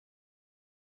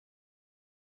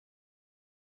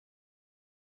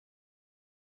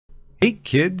Hey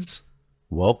kids!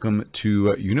 Welcome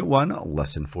to Unit 1,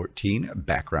 Lesson 14,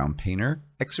 Background Painter,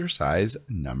 exercise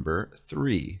number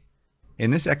 3.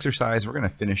 In this exercise, we're going to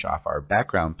finish off our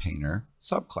Background Painter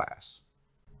subclass.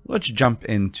 Let's jump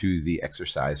into the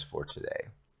exercise for today.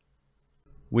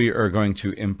 We are going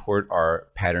to import our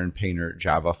Pattern Painter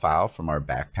Java file from our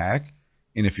backpack.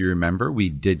 And if you remember, we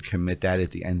did commit that at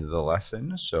the end of the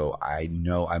lesson, so I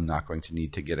know I'm not going to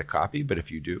need to get a copy, but if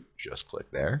you do, just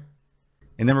click there.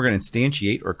 And then we're going to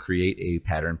instantiate or create a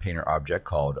Pattern Painter object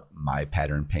called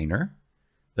myPatternPainter.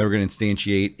 Then we're going to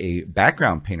instantiate a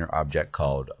Background Painter object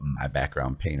called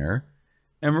myBackgroundPainter.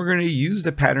 And we're going to use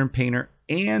the Pattern Painter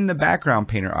and the Background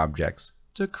Painter objects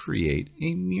to create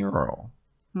a mural.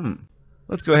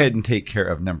 Let's go ahead and take care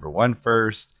of number 1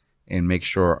 first and make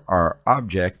sure our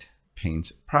object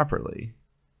paints properly.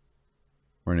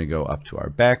 We're going to go up to our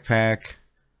backpack.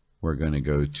 We're going to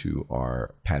go to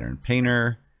our Pattern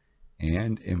Painter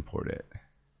and import it.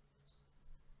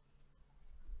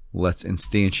 Let's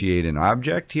instantiate an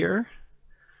object here.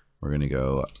 We're going to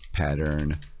go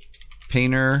Pattern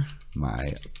Painter,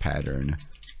 my Pattern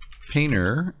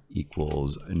Painter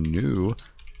equals new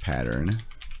Pattern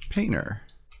Painter.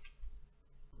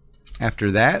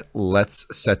 After that, let's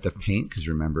set the paint, because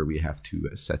remember we have to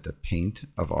set the paint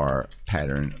of our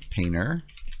Pattern Painter.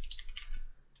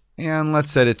 And let's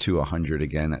set it to 100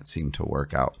 again. That seemed to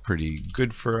work out pretty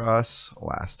good for us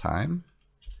last time.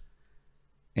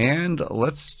 And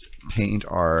let's paint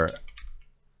our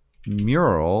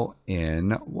mural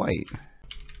in white.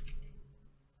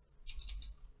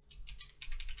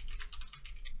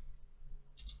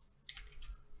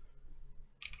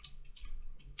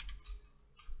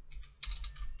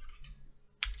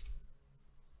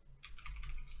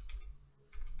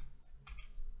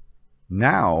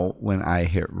 Now, when I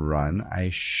hit run,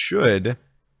 I should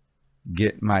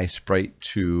get my sprite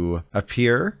to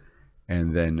appear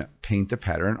and then paint the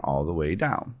pattern all the way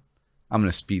down. I'm going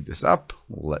to speed this up.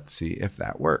 Let's see if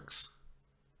that works.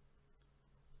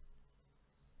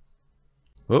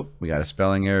 Oh, we got a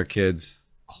spelling error, kids.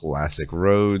 Classic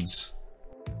roads.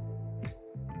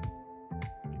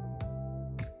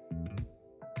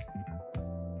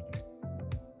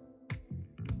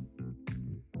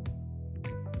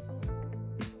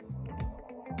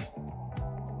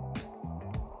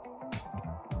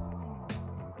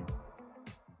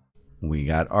 We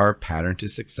got our pattern to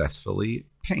successfully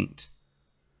paint.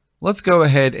 Let's go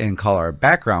ahead and call our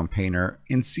background painter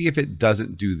and see if it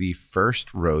doesn't do the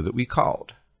first row that we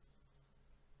called.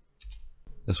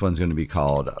 This one's going to be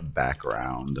called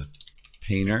background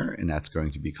painter, and that's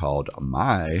going to be called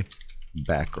my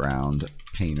background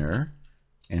painter,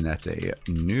 and that's a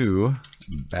new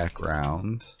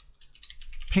background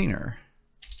painter.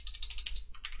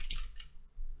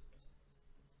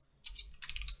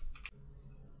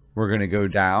 We're going to go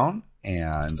down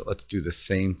and let's do the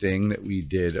same thing that we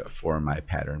did for my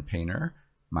pattern painter,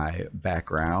 my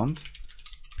background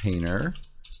painter.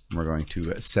 We're going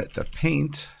to set the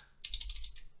paint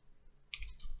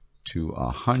to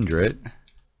 100.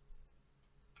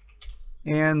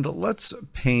 And let's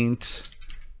paint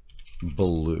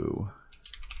blue.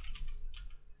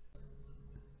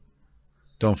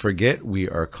 Don't forget, we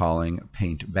are calling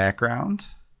paint background.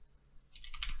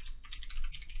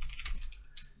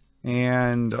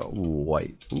 And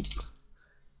white,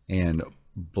 and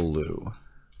blue.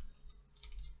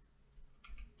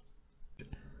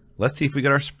 Let's see if we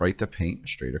get our sprite to paint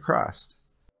straight across.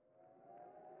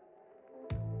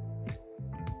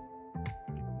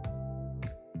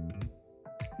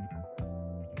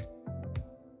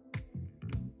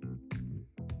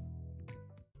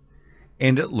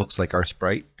 And it looks like our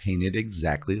sprite painted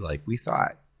exactly like we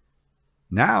thought.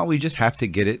 Now we just have to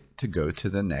get it to go to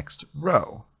the next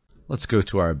row. Let's go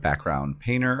to our background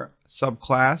painter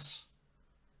subclass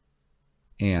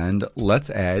and let's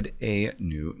add a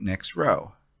new next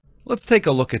row. Let's take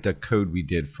a look at the code we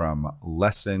did from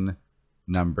lesson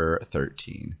number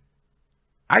 13.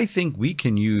 I think we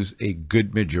can use a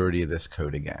good majority of this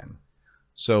code again.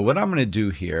 So what I'm going to do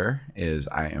here is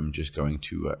I am just going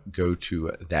to go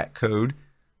to that code,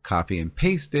 copy and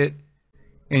paste it,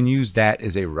 and use that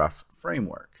as a rough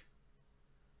framework.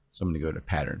 So I'm going to go to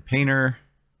Pattern Painter.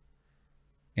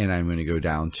 And I'm going to go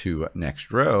down to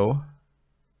next row,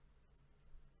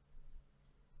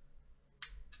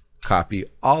 copy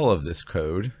all of this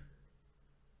code,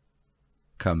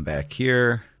 come back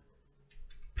here,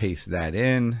 paste that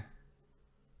in,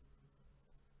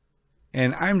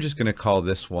 and I'm just going to call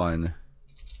this one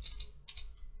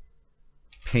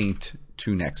paint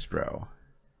to next row.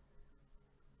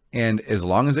 And as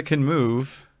long as it can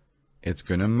move, it's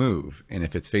going to move. And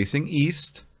if it's facing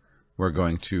east, we're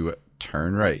going to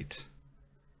turn right.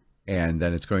 And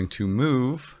then it's going to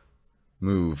move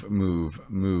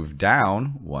down.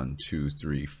 1, 2,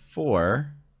 3,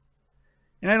 4.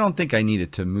 And I don't think I need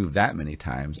it to move that many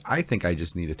times. I think I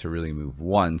just need it to really move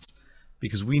once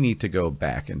because we need to go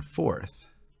back and forth.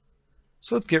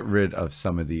 So let's get rid of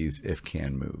some of these if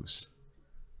can moves.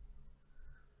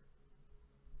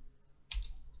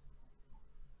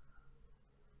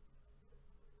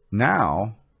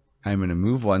 Now I'm going to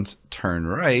move once, turn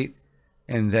right,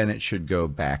 and then it should go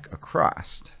back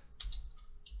across.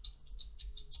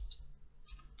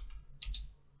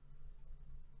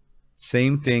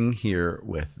 Same thing here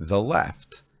with the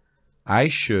left. I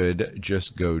should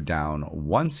just go down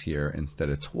once here instead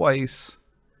of twice,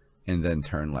 and then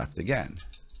turn left again.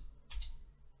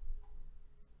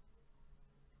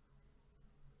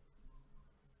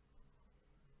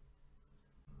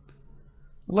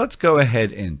 Let's go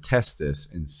ahead and test this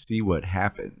and see what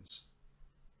happens.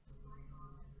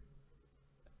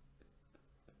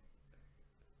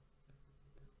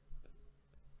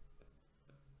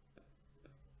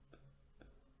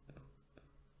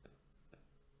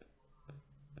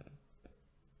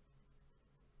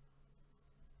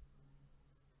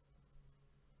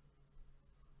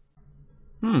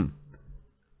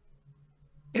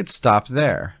 It stopped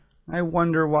there. I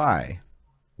wonder why.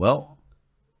 Well,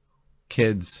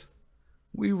 kids,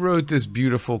 we wrote this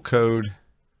beautiful code.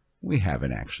 We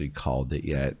haven't actually called it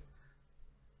yet.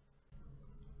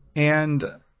 And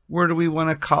where do we want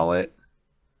to call it?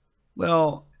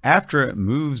 Well, after it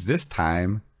moves this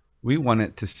time, we want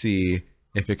it to see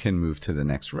if it can move to the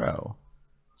next row.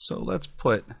 So let's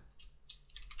put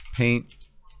paint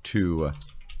to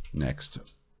next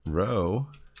row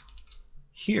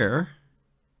here.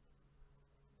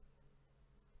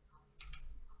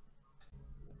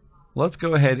 Let's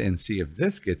go ahead and see if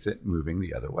this gets it moving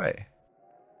the other way.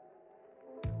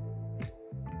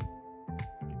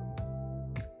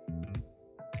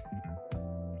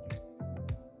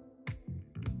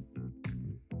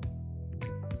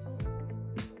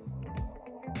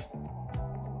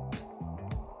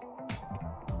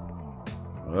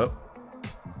 Oh.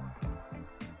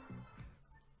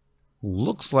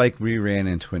 Looks like we ran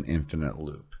into an infinite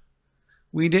loop.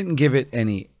 We didn't give it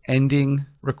any ending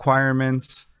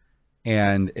requirements,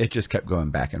 and it just kept going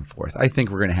back and forth. I think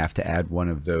we're going to have to add one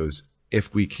of those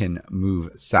if we can move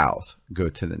south, go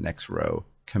to the next row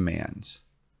commands.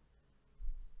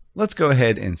 Let's go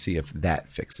ahead and see if that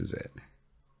fixes it.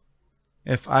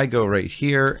 If I go right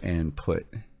here and put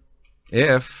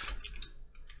if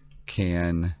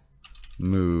can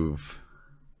move,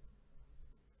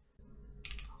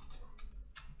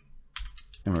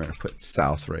 and we're going to put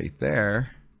south right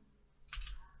there,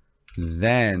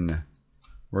 then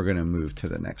we're going to move to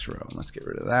the next row. Let's get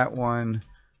rid of that one.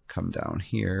 Come down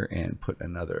here and put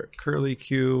another curly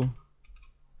Q.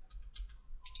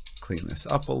 Clean this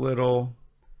up a little.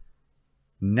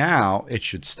 Now it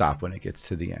should stop when it gets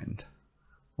to the end.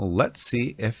 Well, let's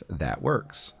see if that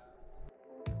works.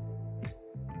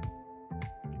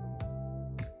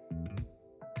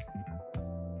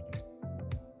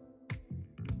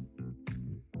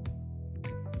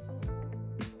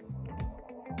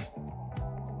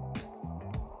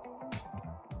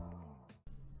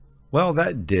 Well,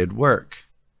 that did work.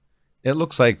 It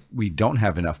looks like we don't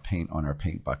have enough paint on our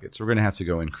paint bucket, so we're going to have to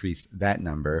go increase that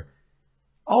number.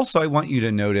 Also, I want you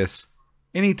to notice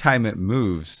anytime it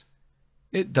moves,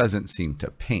 it doesn't seem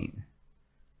to paint.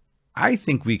 I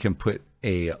think we can put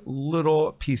a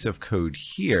little piece of code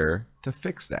here to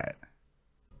fix that.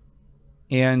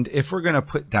 And if we're going to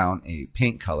put down a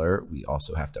paint color, we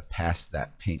also have to pass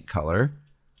that paint color.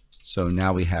 So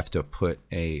now we have to put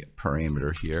a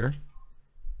parameter here.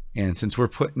 And since we're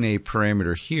putting a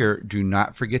parameter here, do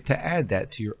not forget to add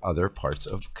that to your other parts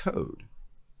of code.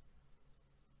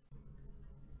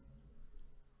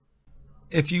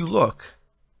 If you look,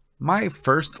 my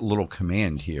first little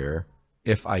command here,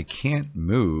 if I can't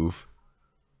move,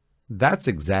 that's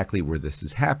exactly where this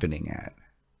is happening at.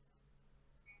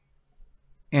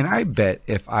 And I bet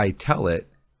if I tell it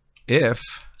if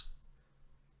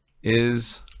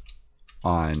is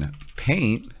on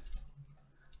paint,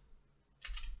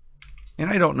 and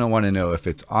I don't want to know if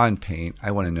it's on paint, I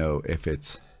want to know if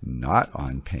it's not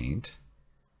on paint.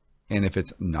 And if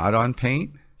it's not on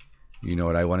paint, you know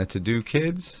what I want it to do,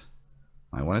 kids?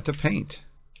 I want it to paint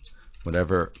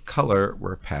whatever color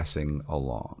we're passing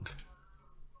along.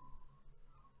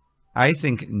 I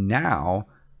think now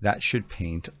that should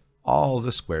paint all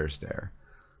the squares there.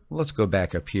 Let's go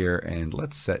back up here and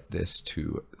let's set this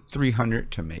to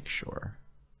 300 to make sure.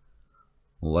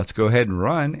 Let's go ahead and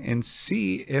run and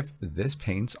see if this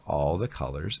paints all the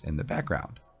colors in the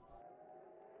background.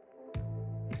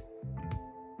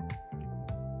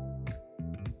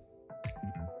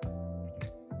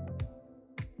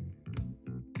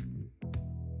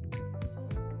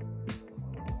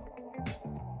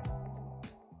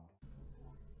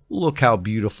 Look how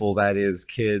beautiful that is,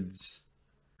 kids.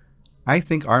 I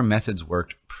think our methods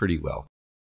worked pretty well.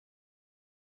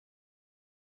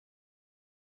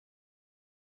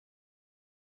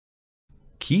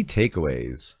 Key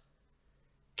takeaways.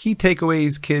 Key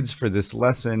takeaways, kids, for this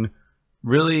lesson,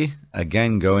 really,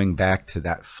 again, going back to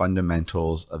that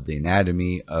fundamentals of the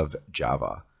anatomy of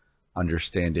Java,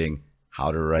 understanding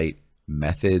how to write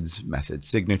methods, method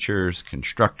signatures,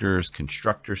 constructors,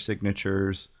 constructor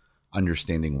signatures,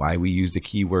 understanding why we use the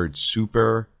keyword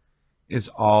super is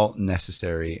all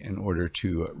necessary in order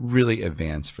to really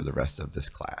advance for the rest of this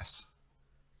class.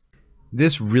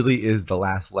 This really is the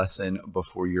last lesson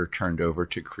before you're turned over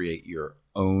to create your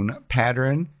own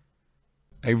pattern.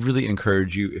 I really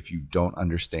encourage you, if you don't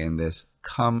understand this,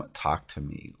 come talk to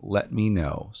me. Let me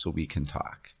know so we can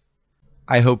talk.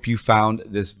 I hope you found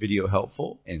this video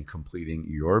helpful in completing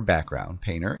your background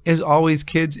painter. As always,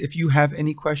 kids, if you have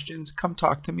any questions, come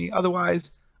talk to me.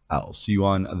 Otherwise, I'll see you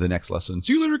on the next lesson.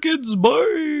 See you later, kids.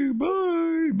 Bye,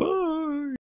 bye, bye.